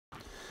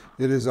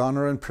It is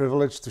honor and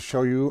privilege to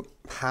show you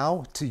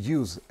how to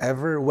use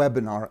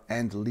EverWebinar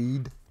and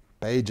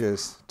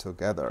LeadPages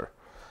together.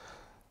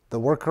 The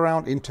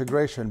workaround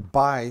integration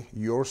by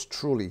yours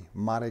truly,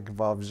 Marek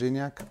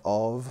Wawrzyniak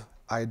of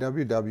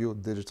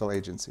IWW Digital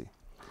Agency.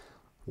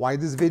 Why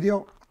this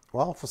video?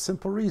 Well, for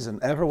simple reason.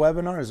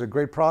 EverWebinar is a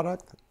great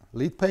product,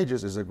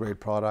 LeadPages is a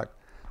great product,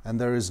 and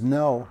there is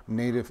no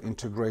native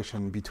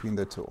integration between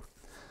the two.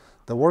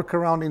 The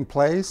workaround in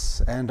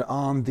place and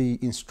on the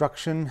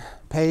instruction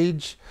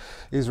page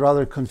is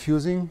rather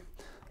confusing.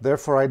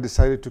 Therefore, I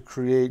decided to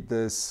create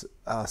this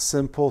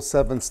simple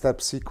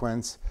 7-step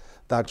sequence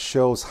that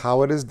shows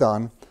how it is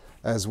done,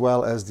 as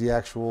well as the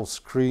actual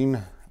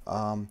screen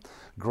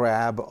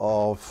grab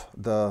of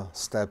the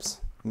steps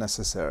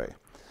necessary.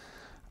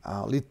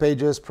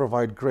 LeadPages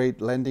provide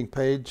great landing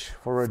page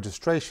for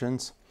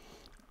registrations,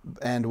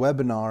 and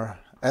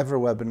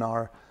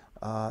EverWebinar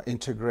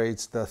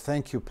integrates the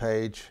thank you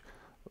page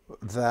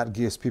that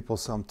gives people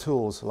some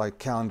tools like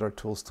calendar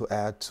tools to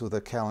add to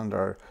the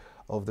calendar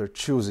of their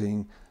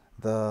choosing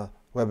the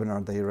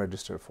webinar they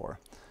register for.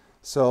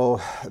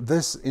 So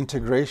this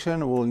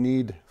integration will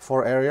need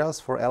 4 areas,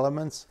 4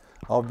 elements.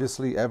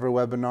 Obviously,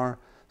 EverWebinar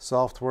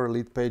software,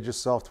 LeadPages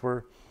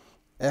software,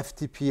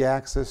 FTP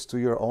access to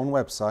your own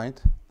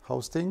website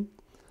hosting,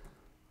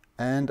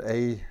 and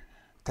a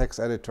text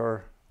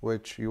editor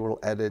which you will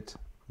edit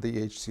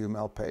the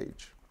HTML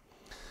page.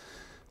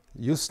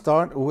 You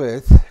start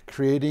with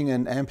creating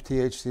an empty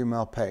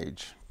HTML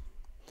page.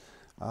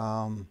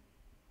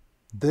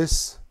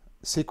 This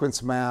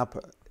sequence map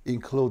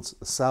includes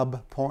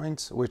sub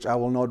points, which I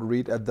will not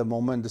read at the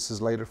moment. This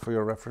is later for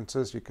your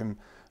references. You can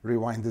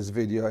rewind this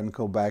video and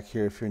go back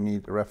here if you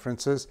need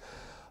references,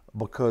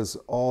 because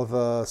all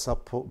the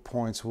sub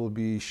points will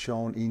be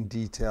shown in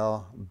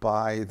detail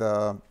by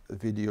the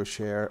video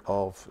share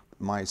of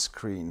my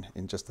screen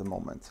in just a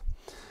moment.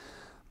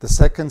 The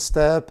second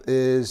step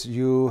is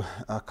you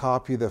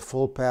copy the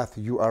full path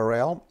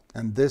URL,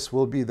 and this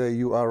will be the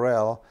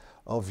URL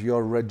of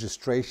your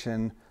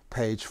registration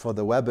page for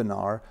the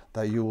webinar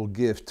that you will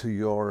give to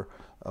your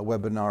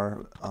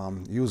webinar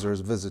users,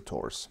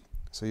 visitors.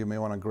 So you may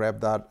want to grab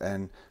that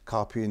and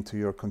copy into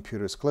your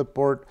computer's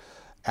clipboard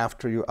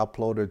after you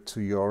upload it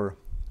to your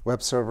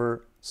web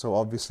server. So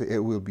obviously it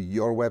will be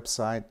your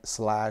website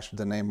 /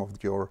 the name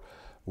of your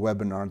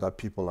webinar that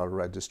people are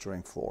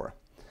registering for.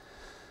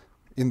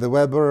 In the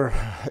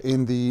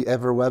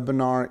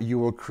EverWebinar, you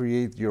will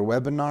create your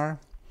webinar,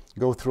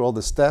 go through all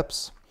the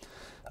steps.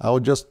 I will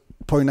just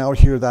point out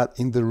here that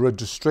in the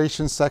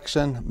registration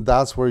section,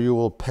 that's where you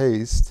will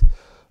paste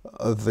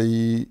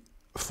the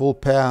full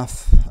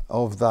path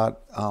of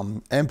that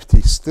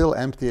still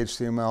empty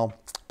HTML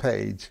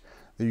page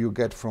that you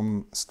get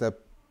from step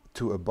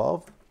 2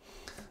 above.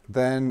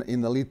 Then in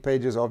the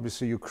LeadPages,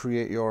 obviously you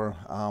create your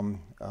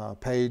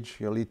page,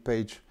 your lead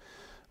page,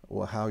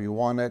 or how you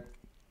want it.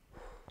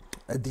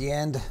 At the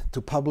end,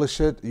 to publish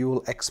it, you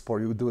will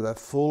export. You do that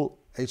full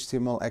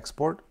HTML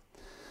export.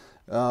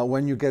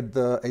 When you get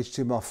the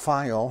HTML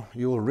file,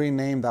 you will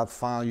rename that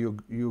file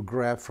you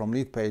grab from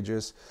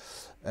LeadPages,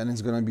 and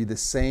it's going to be the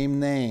same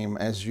name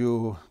as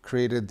you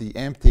created the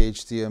empty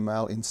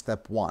HTML in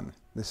step 1.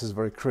 This is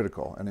very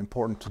critical and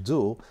important to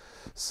do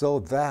so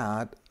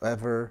that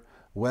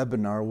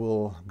EverWebinar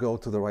will go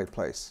to the right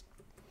place.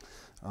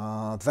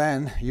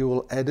 Then you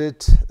will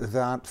edit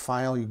that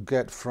file you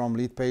get from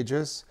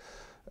LeadPages,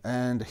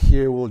 and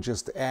here we'll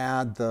just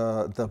add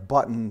the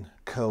button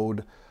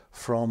code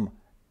from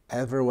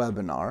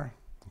EverWebinar.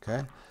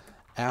 Okay,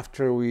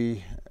 after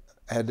we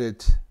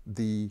edit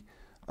the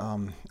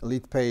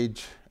lead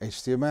page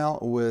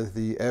HTML with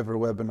the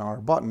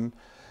EverWebinar button,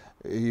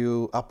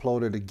 you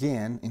upload it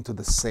again into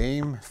the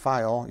same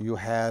file you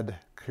had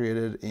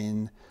created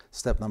in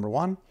step number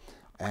 1,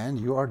 and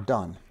you are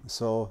done.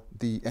 So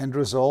the end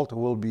result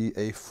will be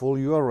a full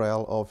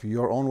URL of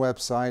your own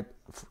website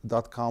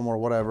 .com or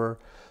whatever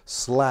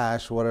 /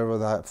 whatever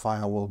that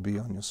file will be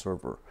on your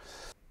server.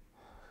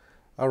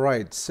 All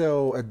right,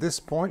 so at this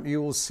point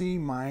you will see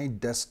my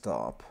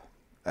desktop.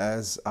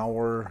 As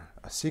our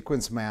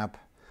sequence map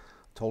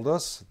told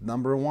us,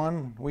 number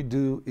 1 we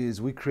do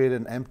is we create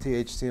an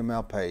empty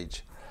HTML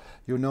page.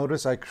 You'll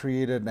notice I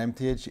created an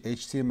empty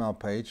HTML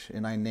page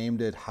and I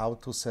named it how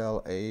to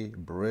sell a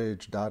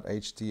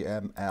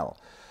bridge.html.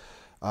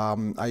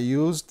 I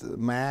used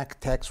Mac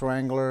Text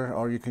Wrangler,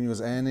 or you can use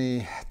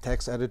any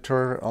text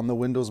editor on the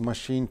Windows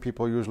machine.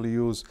 People usually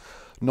use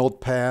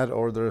Notepad,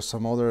 or there are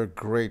some other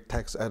great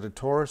text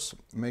editors.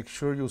 Make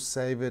sure you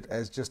save it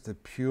as just a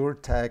pure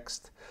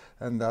text,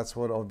 and that's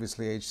what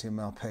obviously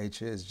HTML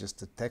page is,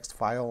 just a text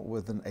file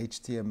with an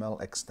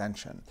HTML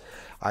extension.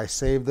 I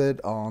saved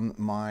it on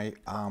my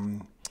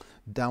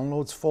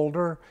downloads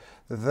folder.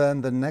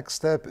 Then the next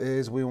step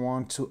is we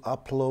want to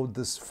upload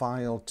this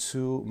file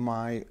to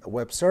my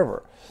web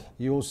server.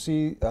 You will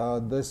see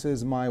this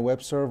is my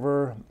web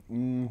server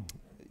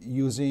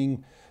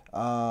using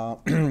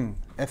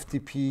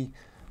FTP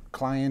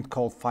client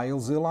called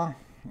FileZilla,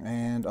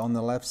 and on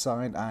the left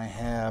side I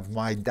have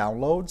my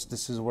downloads.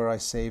 This is where I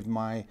saved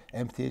my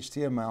empty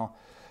HTML,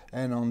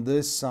 And on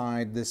this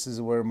side, this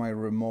is where my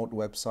remote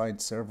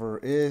website server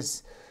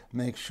is.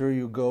 Make sure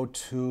you go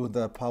to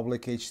the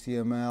public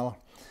HTML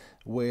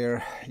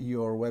where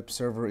your web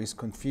server is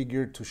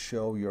configured to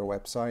show your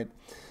website.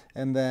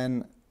 And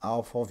then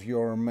off of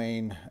your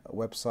main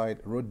website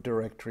root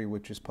directory,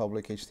 which is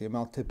public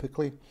HTML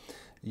typically,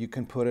 you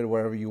can put it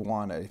wherever you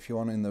want it. If you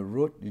want it in the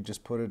root, you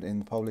just put it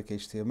in public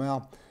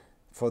HTML.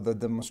 For the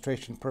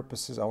demonstration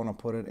purposes, I want to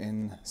put it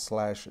in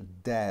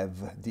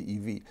 /dev,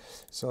 D-E-V.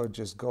 So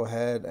just go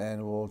ahead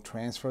and we'll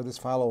transfer this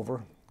file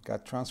over.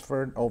 Got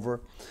transferred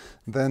over.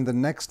 Then the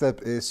next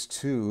step is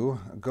to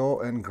go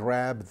and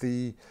grab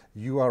the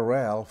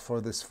URL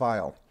for this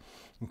file.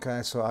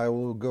 Okay, so I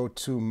will go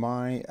to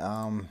my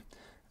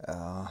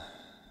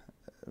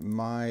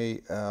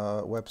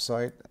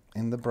website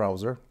in the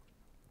browser.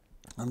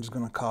 I'm just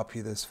going to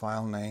copy this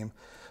file name,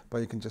 but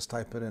you can just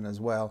type it in as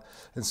well.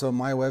 And so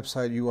my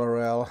website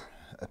URL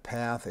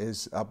path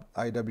is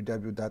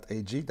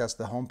iww.ag. That's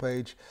the home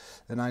page,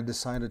 and I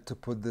decided to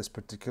put this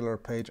particular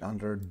page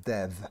under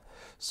dev.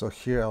 So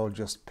here I'll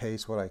just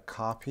paste what I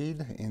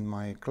copied in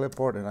my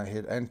clipboard, and I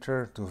hit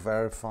enter to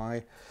verify.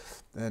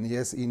 And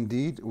yes,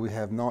 indeed, we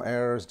have no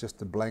errors,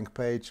 just a blank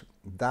page.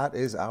 That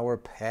is our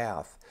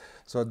path.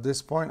 So at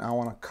this point, I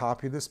want to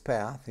copy this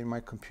path in my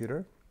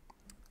computer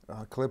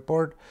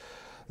clipboard.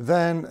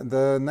 Then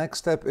the next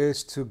step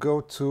is to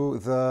go to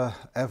the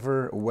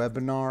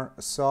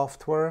EverWebinar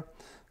software,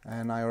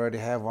 and I already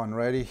have one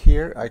ready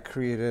here. I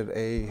created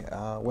a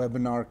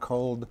webinar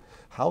called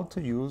How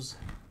to Use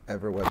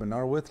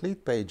EverWebinar with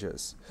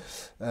LeadPages.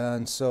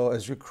 And so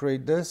as you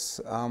create this,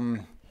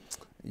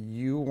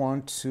 you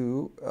want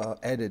to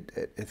edit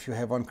it. If you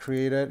have one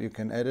created, you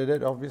can edit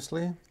it,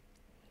 obviously.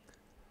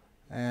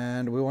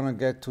 And we want to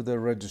get to the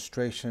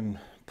registration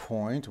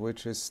point,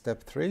 which is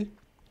step 3.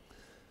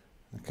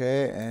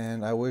 Okay,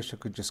 and I wish I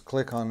could just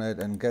click on it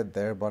and get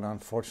there, but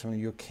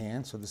unfortunately you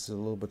can't, so this is a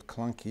little bit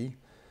clunky,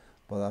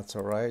 but that's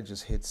all right.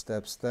 Just hit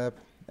step,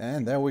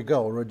 and there we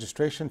go,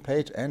 registration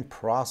page and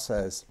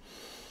process.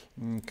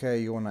 Okay,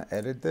 you want to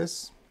edit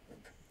this,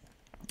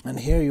 and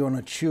here you want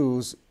to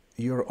choose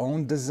your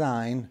own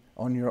design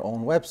on your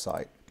own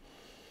website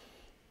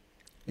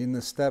in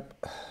the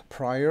step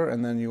prior,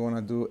 and then you want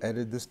to do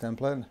edit this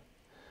template.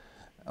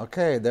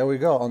 Okay, there we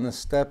go. On the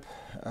step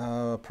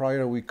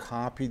prior, we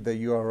copied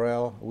the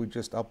URL we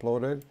just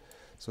uploaded.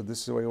 So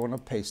this is where you want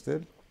to paste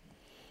it.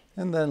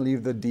 And then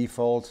leave the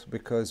default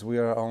because we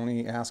are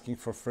only asking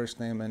for first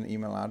name and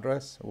email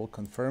address. We'll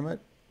confirm it.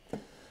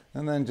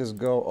 And then just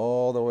go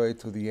all the way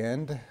to the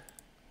end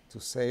to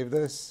save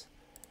this.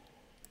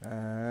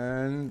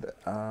 And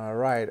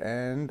right,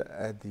 and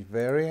at the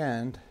very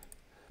end,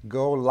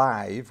 go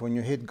live. When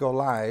you hit go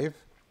live,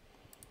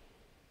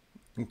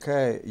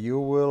 okay, you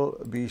will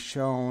be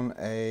shown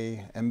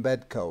a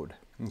embed code.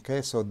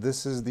 Okay, so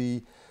this is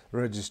the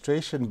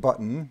registration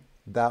button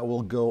that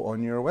will go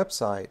on your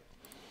website.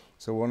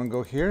 So we want to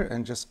go here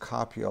and just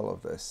copy all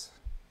of this.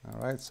 All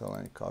right, so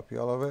let me copy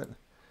all of it.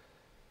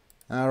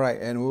 All right,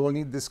 and we will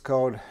need this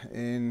code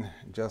in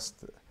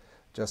just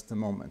a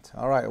moment.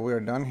 All right, we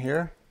are done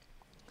here.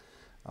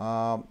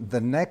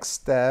 The next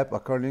step,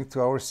 according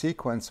to our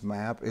sequence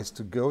map, is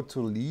to go to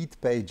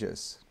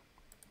LeadPages.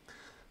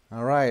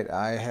 All right,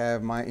 I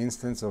have my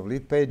instance of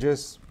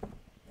LeadPages,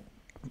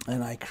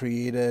 and I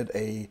created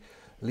a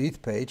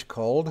lead page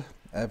called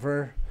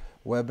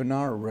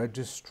EverWebinar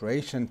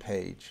registration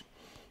page.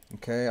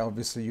 Okay,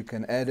 obviously you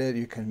can edit,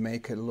 you can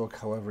make it look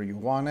however you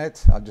want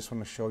it. I just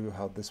want to show you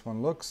how this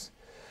one looks.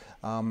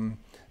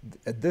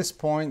 At this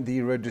point,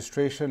 the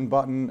registration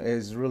button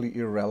is really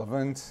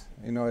irrelevant,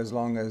 you know, as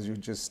long as you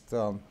just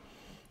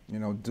you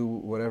know, do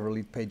whatever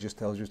LeadPages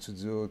tells you to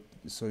do,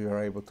 so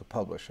you're able to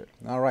publish it.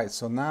 All right,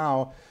 so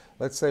now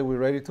let's say we're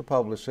ready to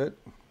publish it,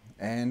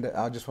 and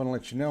I just want to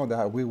let you know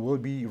that we will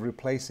be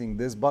replacing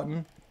this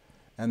button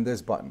and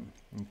this button.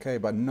 Okay,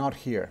 but not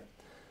here.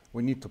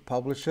 We need to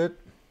publish it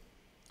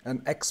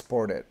and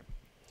export it.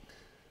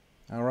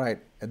 All right,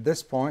 at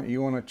this point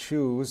you want to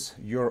choose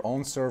your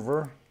own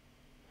server,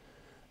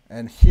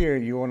 and here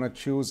you want to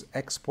choose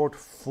export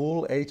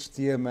full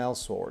HTML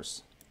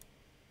source.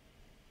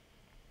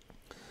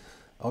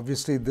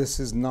 Obviously this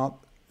is not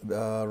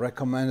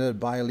recommended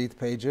by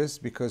LeadPages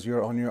because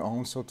you're on your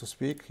own, so to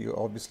speak. You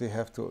obviously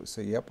have to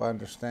say, yep, I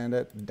understand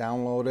it,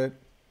 download it,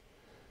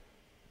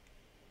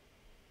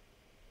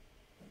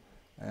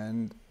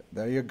 and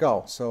there you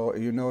go. So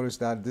you notice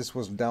that this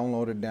was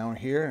downloaded down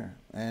here,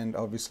 and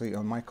obviously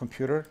on my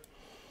computer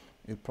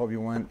it probably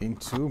went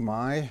into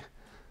my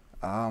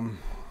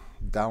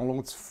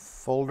downloads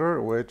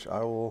folder, which I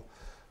will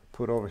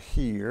put over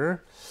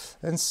here.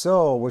 And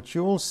so what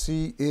you will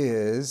see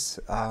is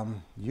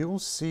you will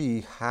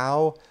see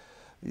how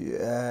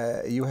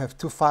you have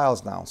two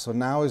files now. So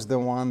now is the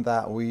one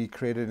that we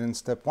created in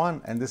step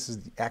 1, and this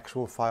is the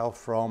actual file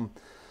from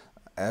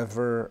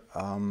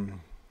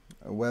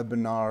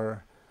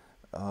EverWebinar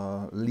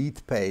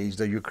lead page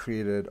that you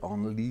created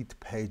on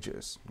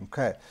LeadPages.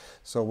 Okay,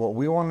 so what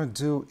we want to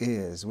do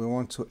is we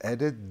want to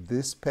edit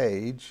this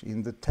page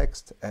in the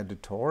text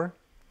editor.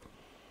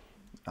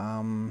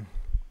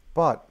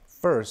 But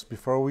first,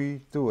 before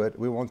we do it,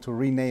 we want to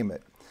rename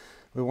it.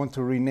 We want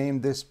to rename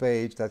this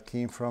page that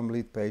came from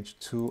LeadPage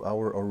to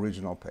our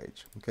original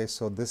page. Okay,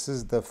 so this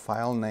is the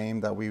file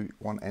name that we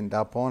want to end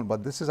up on,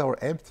 but this is our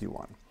empty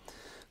one.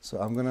 So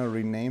I'm gonna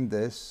rename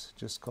this,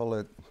 just call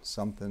it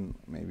something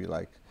maybe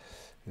like,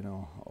 you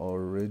know,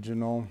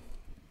 original.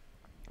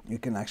 You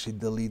can actually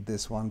delete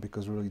this one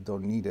because we really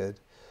don't need it.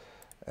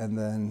 And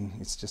then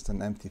it's just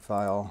an empty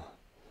file.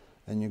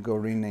 And you go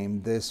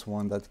rename this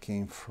one that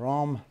came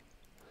from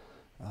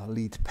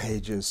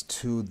LeadPages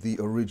to the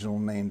original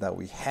name that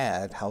we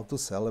had, How to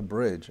Sell a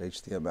Bridge,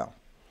 HTML.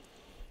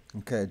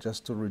 Okay,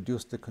 just to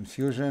reduce the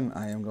confusion,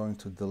 I am going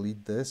to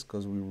delete this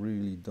because we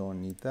really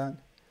don't need that.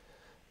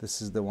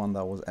 This is the one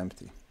that was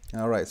empty.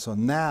 All right, so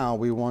now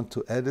we want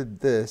to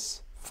edit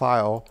this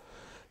file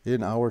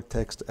in our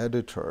text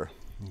editor.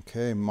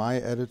 Okay, my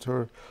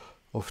editor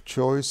of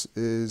choice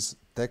is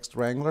Text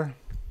Wrangler.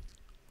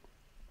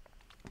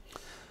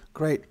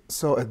 Great,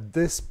 so at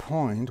this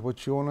point,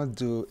 what you want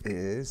to do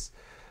is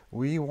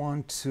we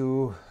want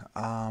to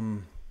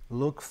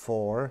look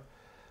for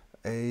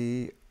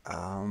a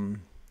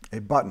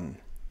button.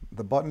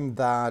 The button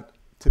that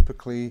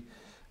typically,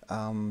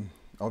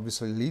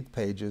 obviously,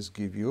 LeadPages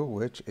give you,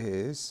 which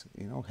is,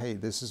 you know, hey,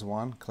 this is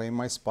one, claim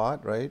my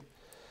spot, right?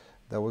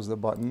 That was the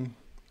button.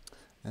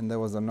 And there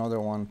was another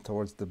one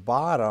towards the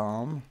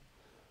bottom,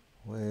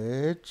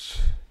 which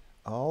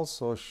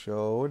also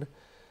showed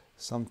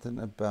something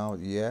about,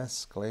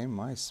 yes, claim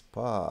my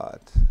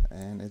spot.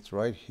 And it's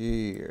right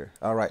here.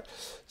 All right,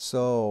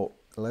 so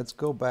let's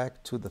go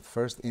back to the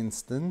first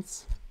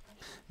instance.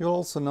 You'll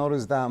also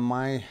notice that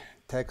my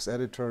text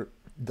editor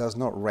does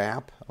not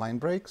wrap line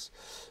breaks.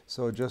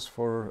 So just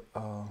for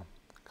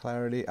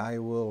clarity, I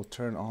will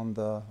turn on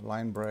the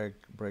line break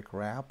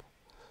wrap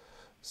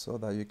so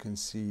that you can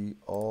see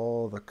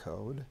all the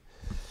code.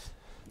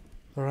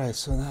 All right,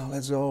 so now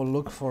let's go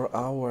look for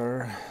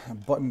our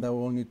button that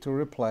we'll need to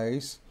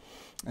replace.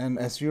 And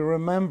as you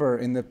remember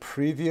in the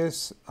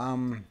previous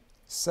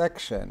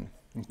section,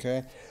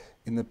 okay,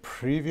 in the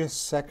previous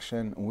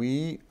section,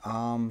 we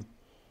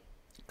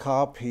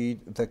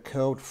copied the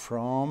code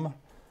from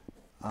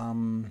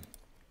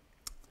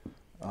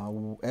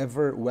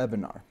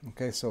EverWebinar.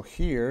 Okay, so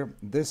here,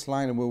 this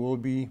line we will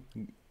be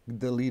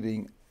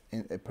deleting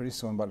pretty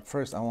soon, but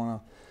first I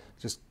want to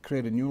just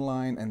create a new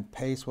line and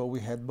paste what we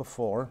had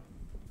before,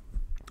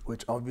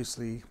 which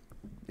obviously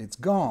it's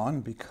gone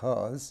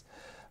because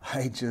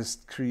I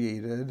just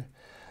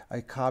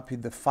I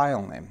copied the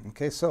file name.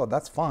 Okay, so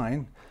that's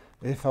fine.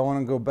 If I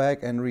want to go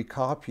back and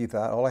recopy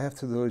that, all I have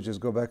to do is just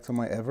go back to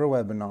my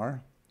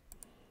EverWebinar.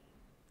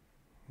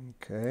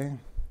 Okay,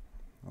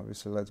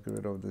 obviously let's get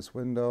rid of this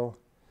window,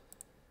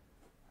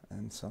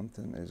 and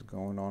something is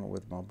going on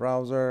with my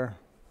browser.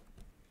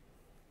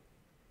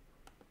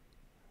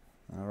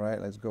 All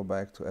right, let's go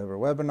back to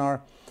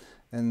EverWebinar.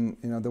 And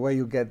you know, the way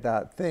you get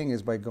that thing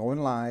is by going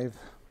live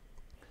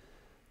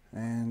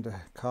and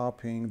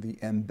copying the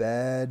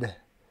embed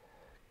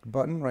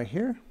button right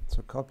here.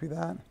 So copy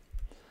that.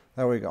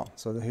 There we go.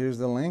 So here's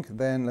the link.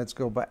 Then let's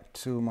go back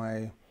to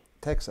my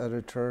text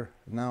editor.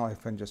 Now I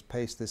can just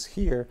paste this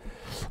here.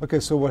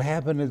 Okay, so what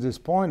happened at this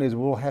point is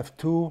we'll have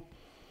two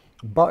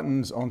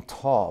buttons on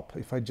top.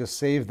 If I just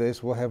save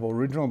this, we'll have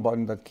original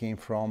button that came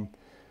from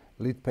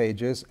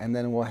LeadPages, and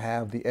then we'll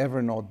have the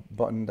Evernote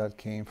button that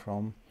came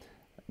from,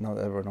 not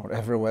Evernote,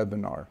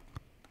 EverWebinar.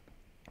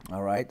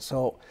 All right,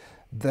 so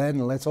then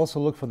let's also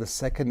look for the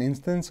second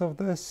instance of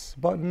this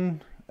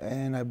button,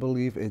 and I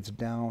believe it's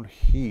down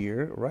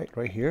here,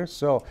 right here.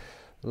 So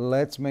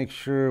let's make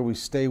sure we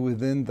stay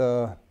within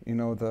the, you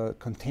know, the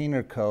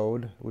container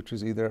code, which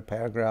is either a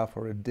paragraph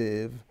or a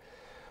div.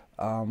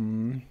 All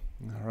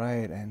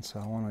right, and so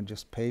I want to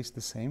just paste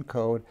the same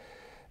code.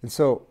 And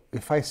so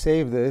if I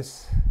save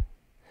this,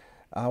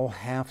 I'll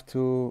have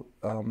to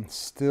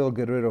still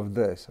get rid of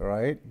this, all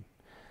right?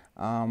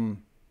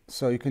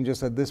 So you can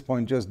just, at this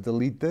point, just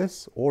delete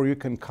this, or you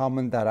can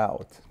comment that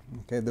out.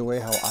 Okay, the way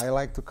how I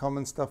like to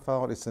comment stuff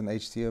out, it's an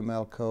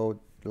HTML code,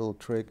 little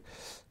trick.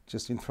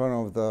 Just in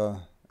front of the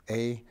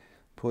A,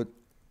 put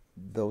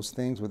those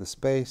things with a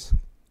space,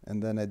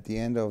 and then at the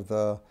end of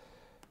the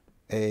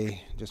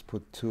A, just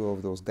put 2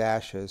 of those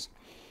dashes,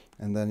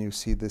 and then you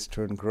see this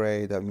turn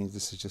gray. That means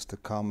this is just a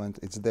comment.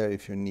 It's there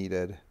if you need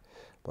it,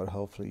 but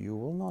hopefully you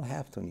will not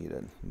have to need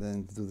it.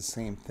 Then do the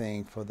same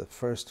thing for the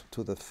first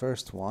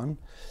one.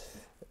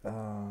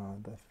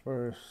 The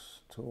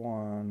first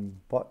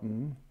one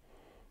button,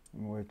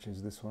 which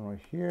is this one right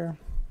here.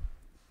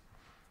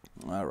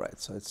 All right,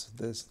 so it's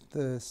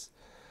this,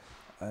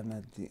 and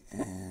at the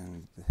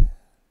end,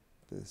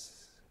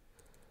 this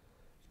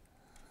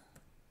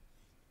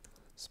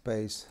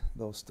space,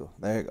 those two.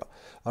 There you go.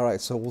 All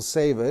right, so we'll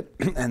save it,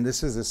 and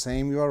this is the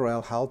same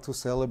URL, How to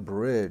Sell a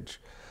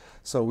Bridge.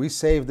 So we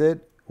saved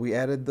it. We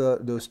added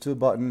those 2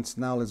 buttons.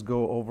 Now let's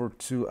go over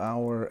to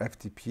our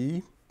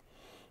FTP.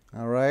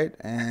 All right,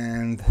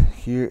 and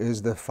here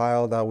is the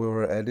file that we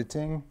were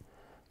editing,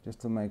 just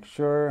to make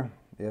sure.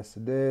 Yes,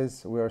 it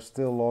is. We are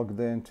still logged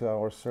into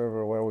our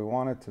server where we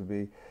want it to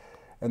be.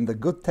 And the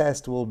good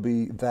test will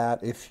be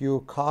that if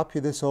you copy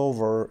this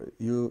over,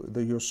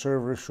 your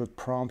server should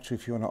prompt you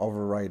if you want to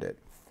overwrite it.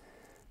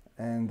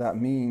 And that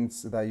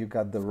means that you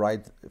got the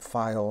right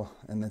file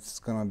and it's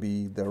going to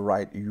be the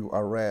right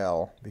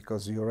URL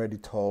because you already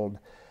told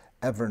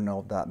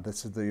Evernote that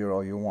this is the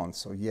URL you want.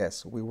 So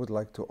yes, we would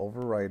like to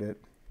overwrite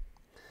it.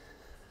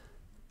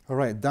 All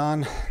right,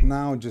 done.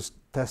 Now just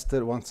test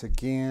it once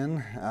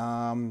again.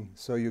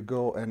 So you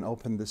go and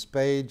open this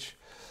page.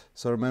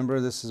 So remember,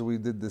 we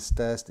did this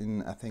test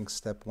in, I think,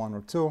 step 1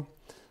 or 2.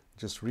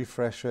 Just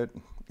refresh it,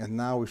 and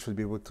now we should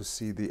be able to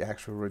see the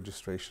actual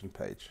registration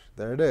page.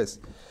 There it is.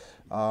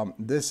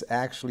 This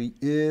actually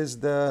is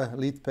the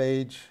lead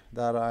page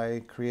that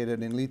I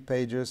created in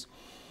LeadPages,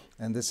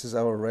 and this is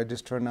our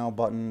Register Now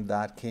button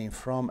that came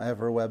from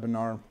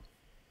EverWebinar,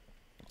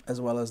 as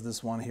well as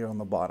this one here on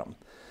the bottom.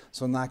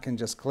 So now I can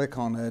just click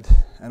on it,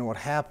 and what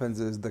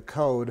happens is the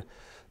code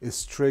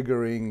is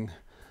triggering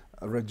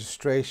a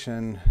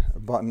registration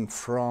button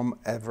from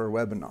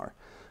EverWebinar.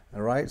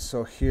 All right,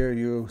 so here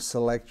you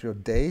select your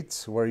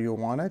dates where you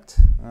want it.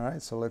 All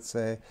right, so let's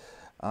say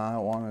I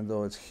want to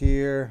do it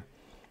here,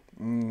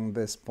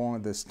 this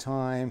point, this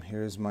time.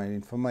 Here's my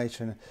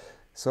information.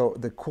 So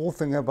the cool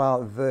thing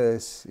about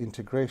this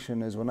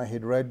integration is when I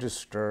hit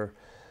register,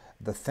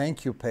 the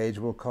thank you page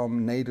will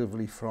come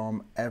natively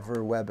from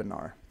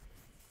EverWebinar.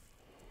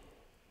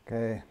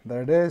 Okay,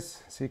 there it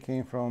is. See, it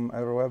came from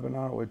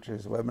EverWebinar, which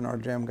is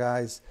Webinar Jam,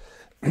 guys.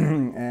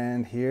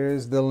 And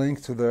here's the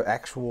link to the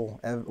actual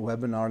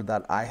webinar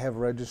that I have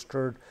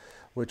registered,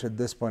 which at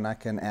this point I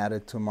can add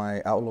it to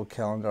my Outlook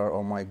calendar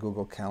or my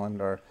Google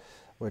Calendar,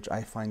 which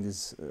I find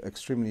is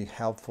extremely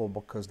helpful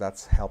because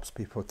that helps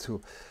people to,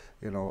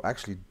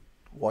 actually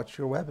watch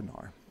your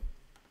webinar.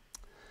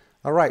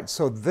 All right,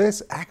 so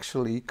this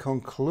actually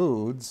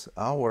concludes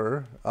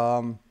our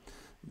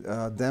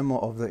demo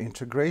of the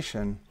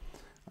integration.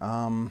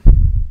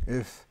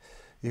 If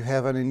you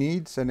have any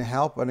needs, any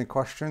help, any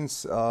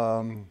questions,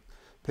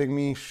 ping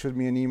me, shoot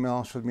me an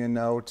email, shoot me a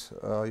note.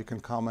 You can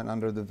comment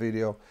under the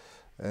video,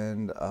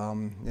 and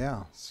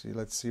yeah,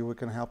 let's see if we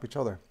can help each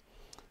other.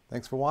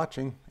 Thanks for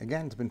watching.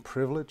 Again, it's been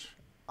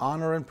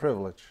honor and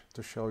privilege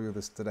to show you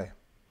this today.